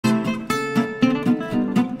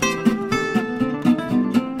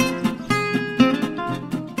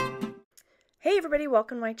everybody,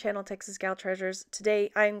 welcome to my channel, Texas Gal Treasures.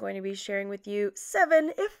 Today I am going to be sharing with you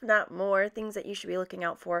 7, if not more, things that you should be looking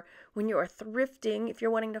out for when you are thrifting, if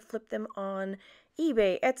you're wanting to flip them on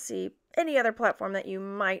eBay, Etsy, any other platform that you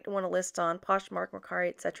might want to list on, Poshmark, Mercari,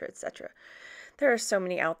 etc., etc. There are so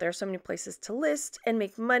many out there, so many places to list and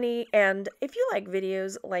make money. And if you like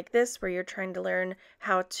videos like this, where you're trying to learn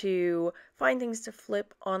how to find things to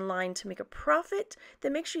flip online to make a profit,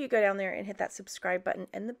 then make sure you go down there and hit that subscribe button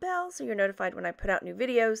and the bell so you're notified when I put out new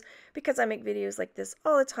videos, because I make videos like this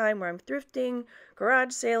all the time where I'm thrifting,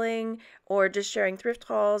 garage sailing, or just sharing thrift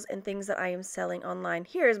hauls and things that I am selling online.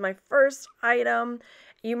 Here is my first item.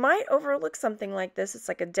 You might overlook something like this. It's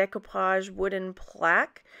like a decoupage wooden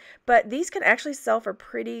plaque, but these can actually sell for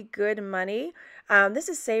pretty good money. This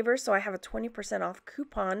is Saver, so I have a 20% off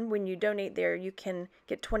coupon. When you donate there, you can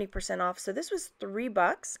get 20% off. So this was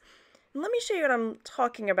 $3. And let me show you what I'm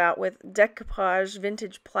talking about with decoupage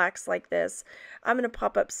vintage plaques like this. I'm going to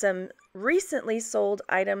pop up some recently sold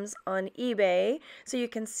items on eBay so you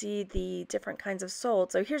can see the different kinds of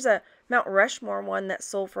sold. So here's a Mount Rushmore one that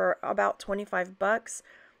sold for about 25 bucks.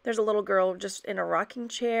 There's a little girl just in a rocking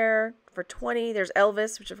chair for 20. There's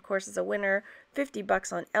Elvis, which of course is a winner, 50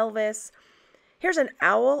 bucks on Elvis. Here's an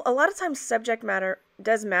owl. A lot of times subject matter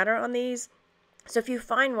does matter on these. So if you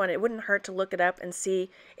find one, it wouldn't hurt to look it up and see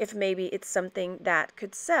if maybe it's something that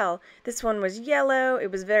could sell. This one was yellow. It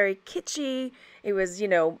was very kitschy. It was,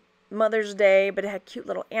 Mother's Day, but it had cute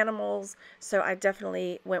little animals. So I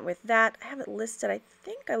definitely went with that. I have it listed. I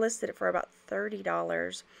think I listed it for about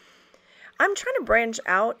 $30. I'm trying to branch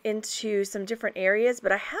out into some different areas,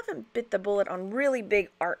 but I haven't bit the bullet on really big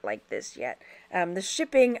art like this yet. The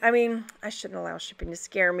shipping, I shouldn't allow shipping to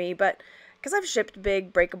scare me, but because I've shipped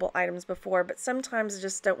big breakable items before, but sometimes I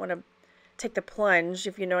just don't want to take the plunge,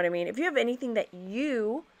 if you know what I mean. If you have anything that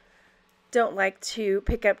you don't like to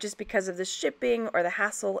pick up just because of the shipping or the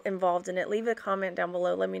hassle involved in it, leave a comment down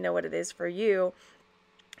below. Let me know what it is for you.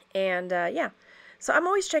 And yeah, so I'm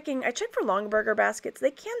always checking. I check for long burger baskets. They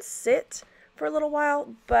can sit for a little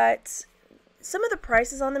while, but some of the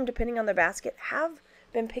prices on them, depending on the basket, have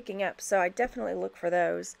been picking up. So I definitely look for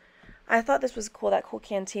those. I thought this was cool, that cool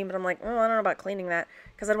canteen, but I'm like, oh, I don't know about cleaning that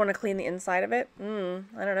because I don't want to clean the inside of it. I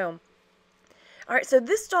don't know. All right, so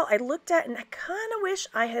this doll I looked at, and I kind of wish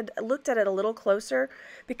I had looked at it a little closer,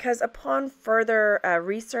 because upon further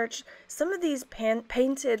research, some of these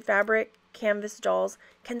painted fabric canvas dolls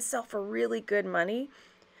can sell for really good money.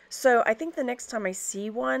 So I think the next time I see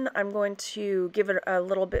one, I'm going to give it a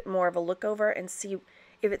little bit more of a look over and see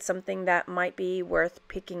if it's something that might be worth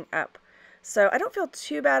picking up. So I don't feel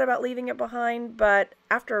too bad about leaving it behind, but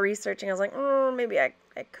after researching, I was like, maybe I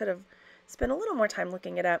could have spent a little more time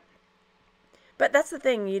looking it up. But that's the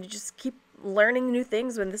thing, you just keep learning new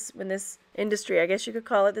things when this industry, I guess you could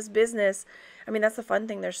call it, this business. That's the fun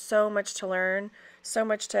thing. There's so much to learn, so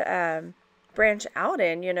much to branch out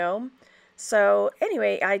in, So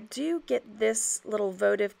anyway, I do get this little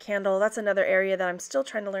votive candle. That's another area that I'm still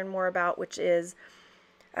trying to learn more about, which is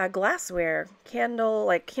glassware,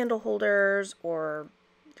 like candle holders or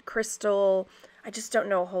crystal. I just don't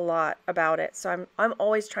know a whole lot about it. So I'm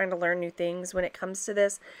always trying to learn new things when it comes to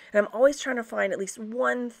this. And I'm always trying to find at least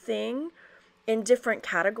one thing in different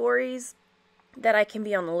categories that I can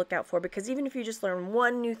be on the lookout for. Because even if you just learn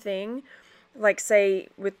one new thing, like say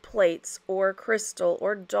with plates or crystal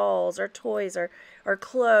or dolls or toys or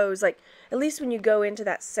clothes, like at least when you go into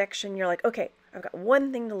that section, you're like, okay, I've got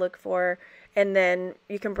one thing to look for, and then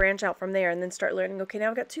you can branch out from there and then start learning, okay, now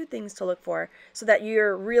I've got 2 things to look for, so that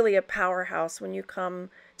you're really a powerhouse when you come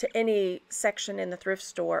to any section in the thrift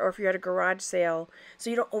store, or if you're at a garage sale, so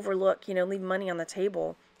you don't overlook, leave money on the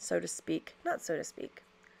table, so to speak. Not so to speak,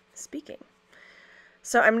 speaking.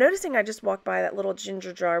 So I'm noticing I just walked by that little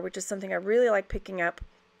ginger jar, which is something I really like picking up,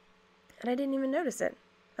 and I didn't even notice it.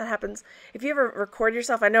 That happens. If you ever record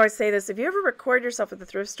yourself, I know I say this, if you ever record yourself at the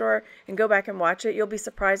thrift store and go back and watch it, you'll be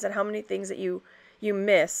surprised at how many things that you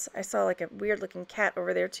miss. I saw like a weird looking cat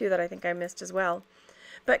over there too that I think I missed as well.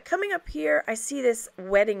 But coming up here, I see this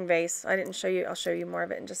wedding vase. I didn't show you. I'll show you more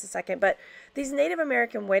of it in just a second. But these Native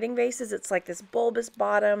American wedding vases, it's like this bulbous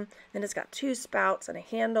bottom, then it's got 2 spouts and a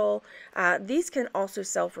handle. These can also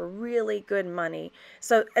sell for really good money.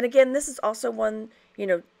 So, and again, this is also one,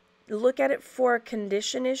 look at it for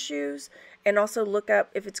condition issues, and also look up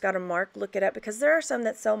if it's got a mark, look it up, because there are some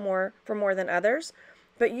that sell for more than others,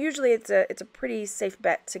 but usually it's a pretty safe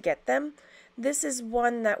bet to get them. This is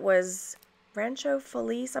one that was Rancho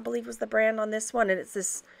Feliz, I believe was the brand on this one, and it's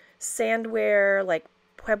this sandware, like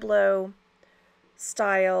Pueblo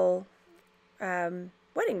style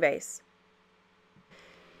wedding vase.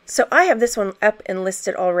 So I have this one up and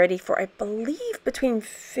listed already for, I believe, between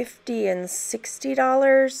 $50 and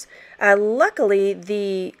 $60. Luckily,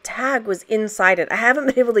 the tag was inside it. I haven't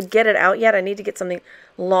been able to get it out yet. I need to get something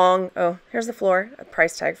long. Oh, here's the floor. A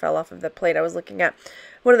price tag fell off of the plate I was looking at.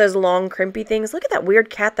 One of those long, crimpy things. Look at that weird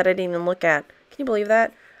cat that I didn't even look at. Can you believe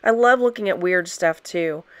that? I love looking at weird stuff,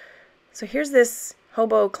 too. So here's this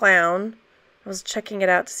hobo clown. I was checking it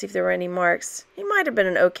out to see if there were any marks. He might have been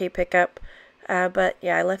an okay pickup. But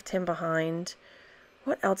yeah, I left him behind.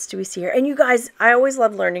 What else do we see here? And you guys, I always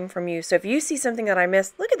love learning from you. So if you see something that I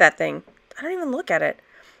missed, look at that thing. I don't even look at it.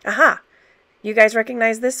 Aha. You guys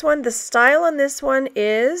recognize this one? The style on this one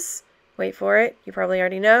is, wait for it, you probably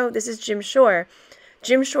already know, this is Jim Shore.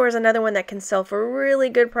 Jim Shore is another one that can sell for a really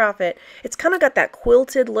good profit. It's kind of got that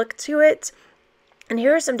quilted look to it. And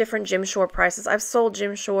here are some different Jim Shore prices. I've sold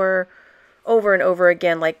Jim Shore over and over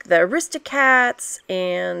again, like the Aristocats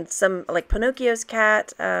and some like Pinocchio's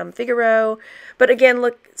cat, Figaro. But again,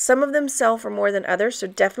 look, some of them sell for more than others, so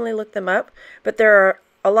definitely look them up. But there are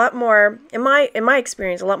a lot more, in my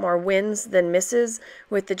experience, a lot more wins than misses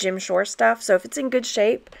with the Jim Shore stuff. So if it's in good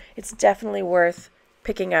shape, it's definitely worth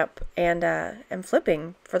picking up and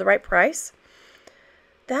flipping for the right price.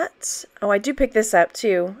 Oh, I do pick this up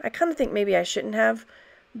too. I kind of think maybe I shouldn't have,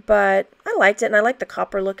 but I liked it, and I like the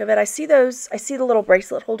copper look of it. I see the little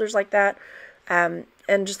bracelet holders like that, and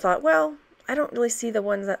just thought, well, I don't really see the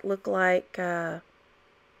ones that look like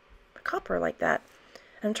copper like that.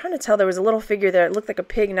 And I'm trying to tell, there was a little figure there. It looked like a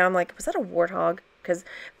pig. Now I'm like, was that a warthog? Because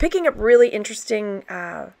picking up really interesting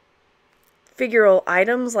figural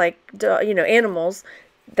items, like, animals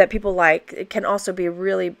that people like, it can also be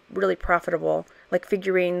really, really profitable. Like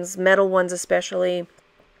figurines, metal ones especially,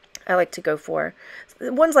 I like to go for.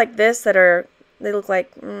 Ones like this they look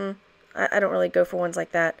like, I don't really go for ones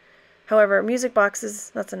like that. However, music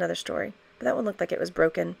boxes, that's another story. But that one looked like it was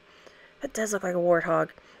broken. That does look like a warthog.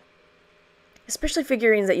 Especially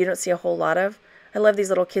figurines that you don't see a whole lot of. I love these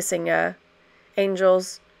little kissing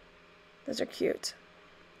angels. Those are cute.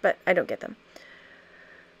 But I don't get them.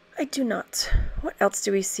 I do not. What else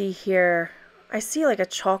do we see here? I see like a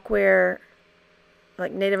chalkware,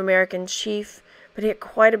 like Native American chief, but he had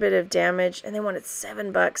quite a bit of damage, and they wanted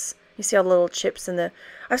 $7. You see all the little chips in the...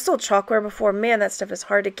 I've sold chalkware before. Man, that stuff is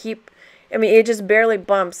hard to keep. I mean, it just barely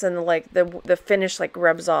bumps, and like the finish like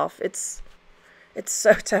rubs off. It's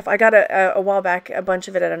so tough. I got a while back a bunch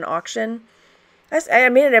of it at an auction. I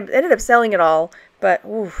mean, I ended up selling it all, but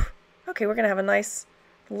oof. Okay, we're gonna have a nice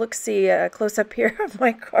look-see close up here of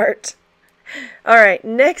my cart. All right,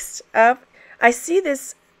 next up, I see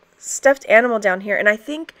this stuffed animal down here, and I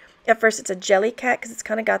think at first it's a jelly cat because it's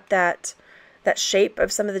kind of got that shape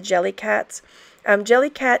of some of the jelly cats. Jelly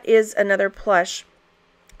cat is another plush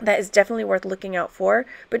that is definitely worth looking out for.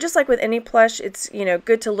 But just like with any plush, it's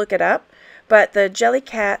good to look it up. But the jelly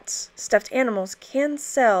cat stuffed animals can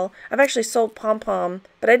sell. I've actually sold Pom Pom,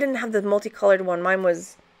 but I didn't have the multicolored one. Mine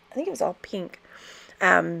was, I think it was all pink.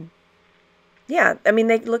 Yeah, I mean,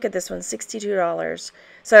 look at this one, $62.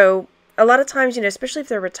 So a lot of times, especially if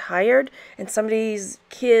they're retired and somebody's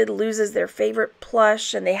kid loses their favorite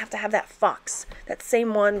plush and they have to have that fox, that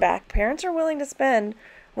same one back, parents are willing to spend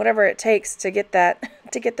whatever it takes to get that,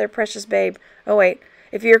 to get their precious babe. Oh wait,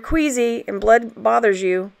 if you're queasy and blood bothers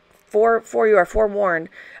you, you are forewarned.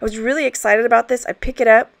 I was really excited about this. I pick it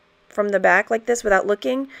up from the back like this without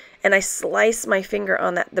looking, and I slice my finger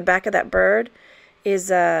on the back of that bird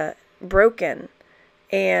is broken,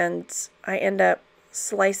 and I end up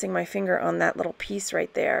slicing my finger on that little piece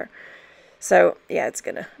right there. So yeah, it's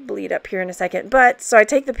gonna bleed up here in a second. But so I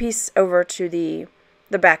take the piece over to the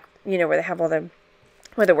back, where they have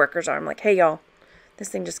where the workers are. I'm like, hey y'all, this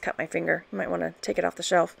thing just cut my finger. You might want to take it off the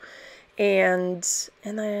shelf. And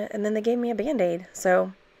then they gave me a Band-Aid.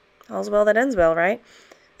 So all's well that ends well, right?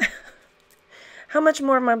 How much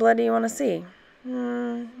more of my blood do you want to see?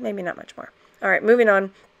 Maybe not much more. All right, moving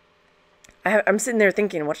on. I'm sitting there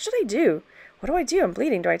thinking, what should I do? What do I do? I'm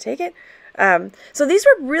bleeding. Do I take it? So these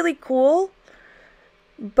were really cool,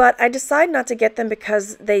 but I decided not to get them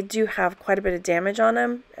because they do have quite a bit of damage on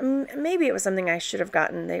them. Maybe it was something I should have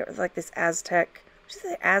gotten. They were like this Aztec. Is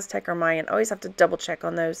it Aztec or Mayan? I always have to double check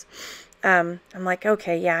on those. I'm like,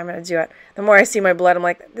 okay, yeah, I'm going to do it. The more I see my blood, I'm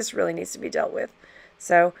like, this really needs to be dealt with.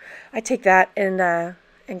 So I take that and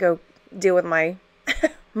go deal with my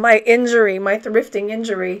my injury, my thrifting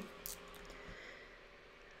injury.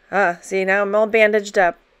 See, now I'm all bandaged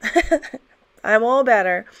up. I'm all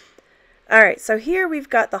better. All right, so here we've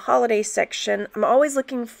got the holiday section. I'm always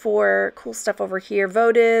looking for cool stuff over here.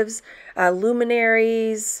 Votives,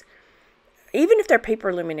 luminaries, even if they're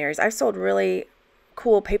paper luminaries. I've sold really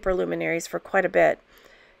cool paper luminaries for quite a bit.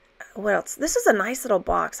 What else? This is a nice little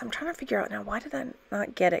box. I'm trying to figure out now, why did I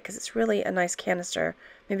not get it? Because it's really a nice canister.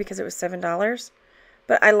 Maybe because it was $7.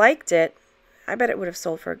 But I liked it. I bet it would have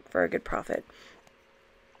sold for a good profit.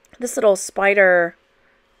 This little spider,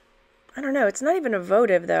 I don't know. It's not even a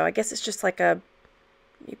votive, though. I guess it's just like you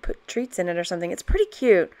put treats in it or something. It's pretty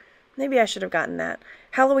cute. Maybe I should have gotten that.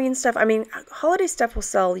 Halloween stuff. I mean, holiday stuff will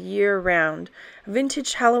sell year round.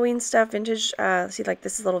 Vintage Halloween stuff. Vintage, see, like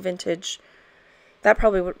this is a little vintage. That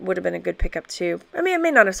probably would have been a good pickup too. I mean, it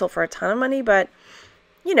may not have sold for a ton of money, but,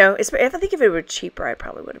 you know, if I think if it were cheaper, I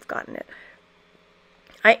probably would have gotten it.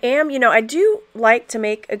 I do like to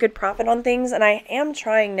make a good profit on things, and I am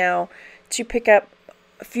trying now to pick up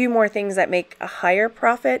a few more things that make a higher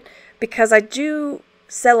profit, because I do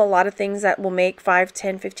sell a lot of things that will make $5,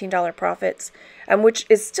 $10, $15 profits, which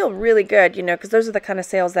is still really good, you know, because those are the kind of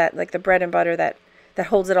sales that, like the bread and butter that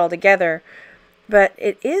holds it all together. But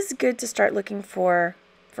it is good to start looking for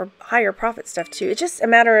higher profit stuff too. It's just a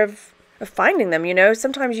matter of finding them, you know.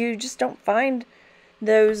 Sometimes you just don't find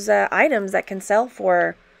those items that can sell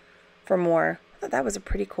for more. I thought that was a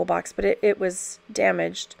pretty cool box, but it was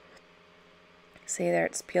damaged. See there,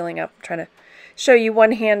 it's peeling up. I'm trying to show you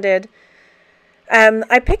one-handed.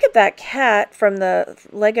 I pick up that cat from the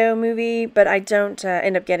Lego movie, but I don't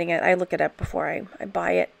end up getting it. I look it up before I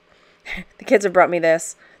buy it. The kids have brought me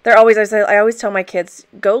this. I always tell my kids,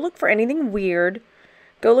 go look for anything weird.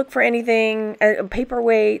 Go look for anything,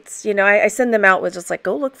 paperweights. You know, I send them out with just like,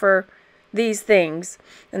 go look for these things.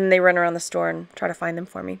 And then they run around the store and try to find them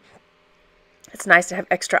for me. It's nice to have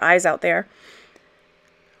extra eyes out there.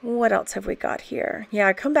 What else have we got here? Yeah,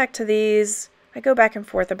 I come back to these. I go back and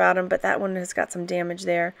forth about them, but that one has got some damage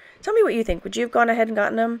there. Tell me what you think. Would you have gone ahead and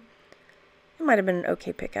gotten them? It might have been an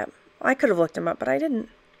okay pickup. I could have looked them up, but I didn't.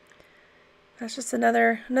 That's just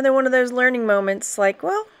another one of those learning moments. Like,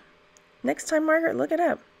 well, next time, Margaret, look it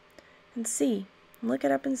up and see. Look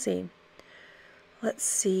it up and see. Let's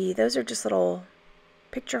see. Those are just little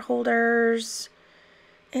picture holders.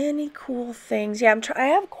 Any cool things? Yeah, I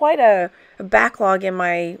have quite a backlog in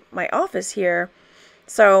my office here.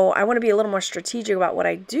 So I want to be a little more strategic about what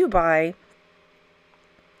I do buy.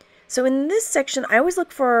 So in this section, I always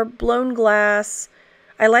look for blown glass.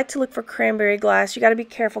 I like to look for cranberry glass. You got to be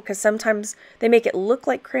careful because sometimes they make it look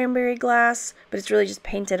like cranberry glass, but it's really just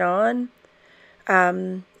painted on.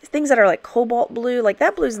 Things that are like cobalt blue, like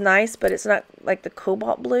that blue's nice, but it's not like the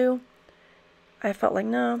cobalt blue. I felt like,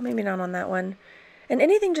 no, maybe not on that one. And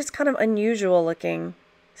anything just kind of unusual looking.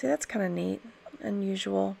 See, that's kind of neat.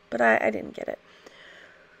 Unusual, but I didn't get it.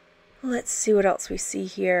 Let's see what else we see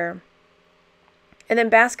here. And then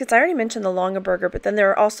baskets, I already mentioned the Longaberger, but then there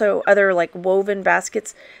are also other like woven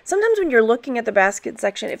baskets. Sometimes when you're looking at the basket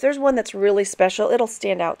section, if there's one that's really special, it'll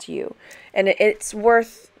stand out to you. And it's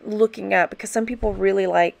worth looking up because some people really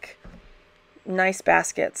like nice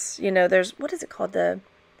baskets. You know, there's, what is it called? The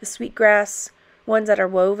sweetgrass ones that are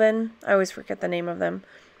woven. I always forget the name of them.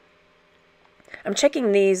 I'm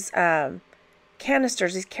checking these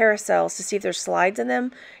canisters, these carousels, to see if there's slides in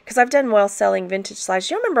them, because I've done well selling vintage slides.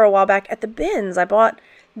 You remember a while back at the bins, I bought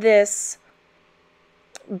this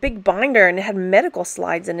big binder and it had medical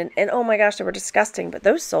slides in it, and oh my gosh, they were disgusting, but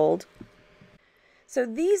those sold. So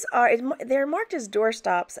these they're marked as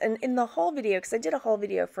doorstops, and in the haul video, because I did a haul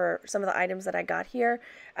video for some of the items that I got here,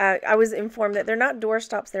 I was informed that they're not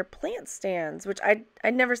doorstops, they're plant stands, which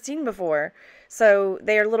I'd never seen before. So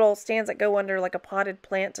they are little stands that go under like a potted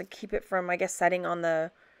plant to keep it from, I guess, setting on the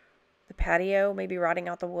patio, maybe rotting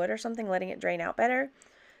out the wood or something, letting it drain out better.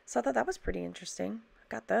 So I thought that was pretty interesting. I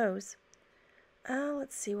got those.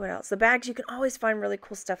 Let's see what else. The bags, you can always find really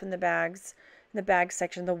cool stuff in the bags. In the bag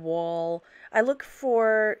section, the wall. I look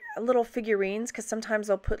for little figurines because sometimes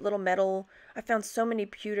they'll put little metal. I found so many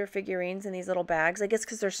pewter figurines in these little bags. I guess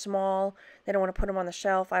because they're small, they don't want to put them on the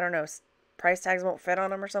shelf. I don't know, price tags won't fit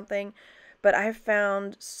on them or something. But I have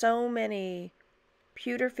found so many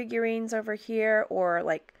pewter figurines over here, or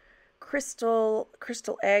like crystal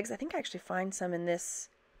eggs. I think I actually find some in this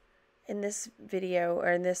video,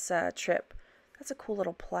 or in this trip. That's a cool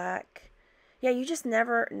little plaque. Yeah, you just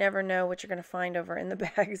never know what you're going to find over in the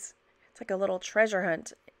bags. It's like a little treasure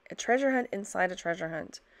hunt. A treasure hunt inside a treasure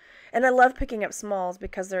hunt. And I love picking up smalls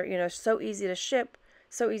because they're, you know, so easy to ship,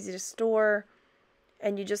 so easy to store.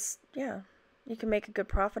 And you just, yeah, you can make a good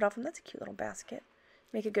profit off them. That's a cute little basket.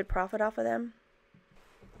 Make a good profit off of them.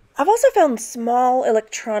 I've also found small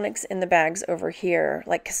electronics in the bags over here,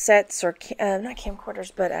 like cassettes or, not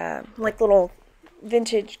camcorders, but like little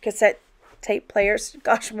vintage cassette tape players.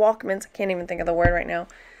 Gosh, Walkmans. I can't even think of the word right now.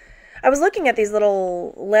 I was looking at these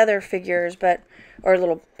little leather figures, or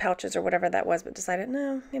little pouches or whatever that was, but decided,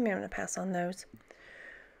 no, maybe I'm going to pass on those.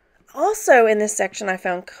 Also in this section, I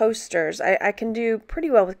found coasters. I can do pretty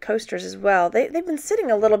well with coasters as well. They've been sitting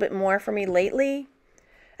a little bit more for me lately.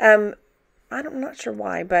 I'm not sure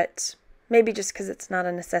why, but maybe just because it's not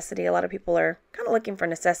a necessity. A lot of people are kind of looking for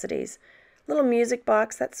necessities. Little music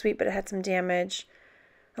box, that's sweet, but it had some damage.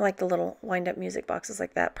 I like the little wind-up music boxes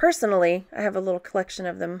like that. Personally, I have a little collection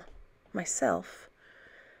of them myself.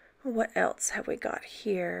 What else have we got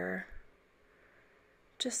here?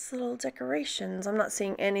 Just little decorations. I'm not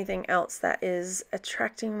seeing anything else that is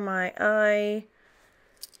attracting my eye.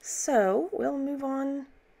 So we'll move on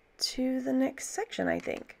to the next section, I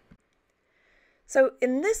think. So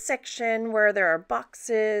in this section where there are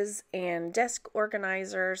boxes and desk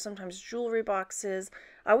organizers, sometimes jewelry boxes,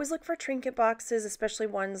 I always look for trinket boxes, especially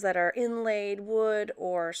ones that are inlaid wood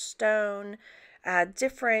or stone. Like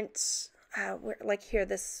here,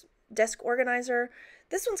 this desk organizer.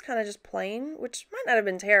 This one's kind of just plain, which might not have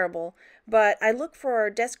been terrible, but I look for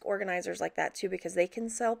desk organizers like that too because they can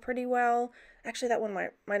sell pretty well. Actually, that one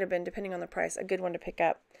might have been, depending on the price, a good one to pick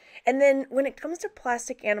up. And then when it comes to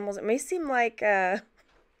plastic animals, it may seem like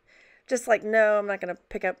just like, no, I'm not going to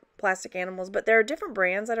pick up plastic animals, but there are different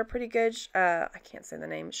brands that are pretty good. I can't say the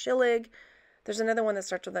name. Schillig. There's another one that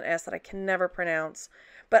starts with an S that I can never pronounce.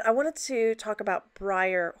 But I wanted to talk about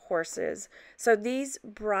Breyer horses. So these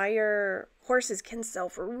Breyer horses can sell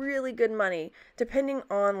for really good money, depending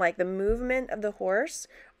on like the movement of the horse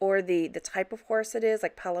or the type of horse it is,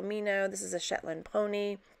 like Palomino. This is a Shetland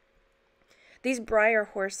pony. These Breyer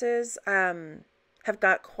horses have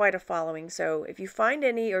got quite a following. So if you find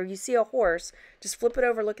any or you see a horse, just flip it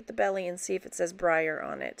over, look at the belly, and see if it says Breyer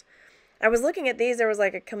on it. I was looking at these. There was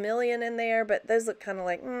like a chameleon in there, but those look kind of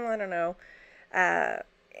like, I don't know.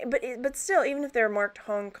 But still, even if they're marked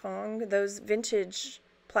Hong Kong, those vintage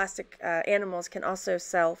plastic animals can also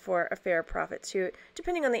sell for a fair profit too,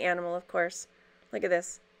 depending on the animal, of course. Look at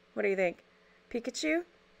this. What do you think? Pikachu?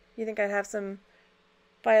 You think I'd have some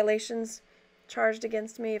violations charged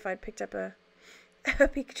against me if I'd picked up a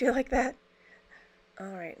Pikachu like that?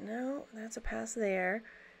 All right, no, that's a pass there.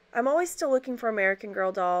 I'm always still looking for American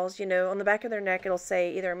Girl dolls. You know, on the back of their neck, it'll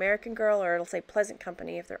say either American Girl or it'll say Pleasant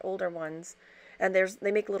Company if they're older ones. And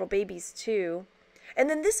they make little babies too. And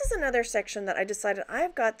then this is another section that I decided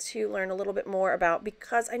I've got to learn a little bit more about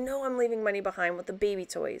because I know I'm leaving money behind with the baby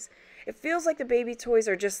toys. It feels like the baby toys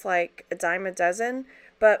are just like a dime a dozen.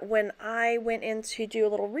 But when I went in to do a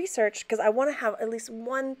little research, because I want to have at least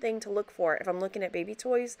one thing to look for if I'm looking at baby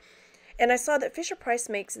toys, and I saw that Fisher-Price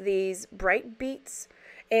makes these bright beats,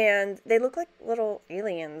 and they look like little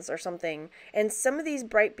aliens or something. And some of these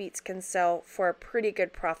bright beats can sell for a pretty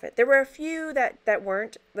good profit. There were a few that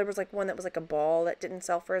weren't. There was like one that was like a ball that didn't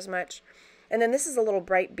sell for as much. And then this is a little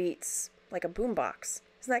bright beats, like a boombox.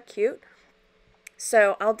 Isn't that cute?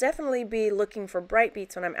 So I'll definitely be looking for bright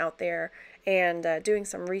beats when I'm out there and doing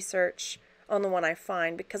some research on the one I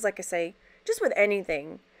find. Because like I say, just with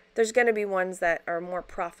anything, there's going to be ones that are more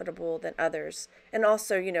profitable than others. And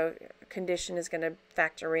also, you know, condition is going to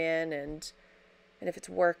factor in and if it's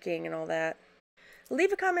working and all that.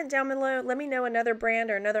 Leave a comment down below. Let me know another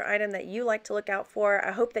brand or another item that you like to look out for.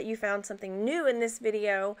 I hope that you found something new in this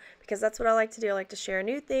video because that's what I like to do. I like to share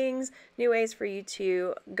new things, new ways for you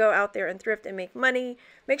to go out there and thrift and make money.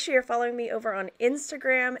 Make sure you're following me over on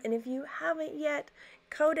Instagram. And if you haven't yet,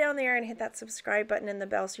 go down there and hit that subscribe button and the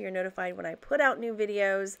bell so you're notified when I put out new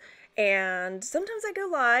videos. And sometimes I go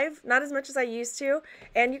live, not as much as I used to.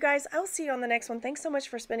 And you guys, I'll see you on the next one. Thanks so much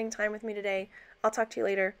for spending time with me today. I'll talk to you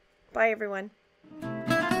later. Bye, everyone.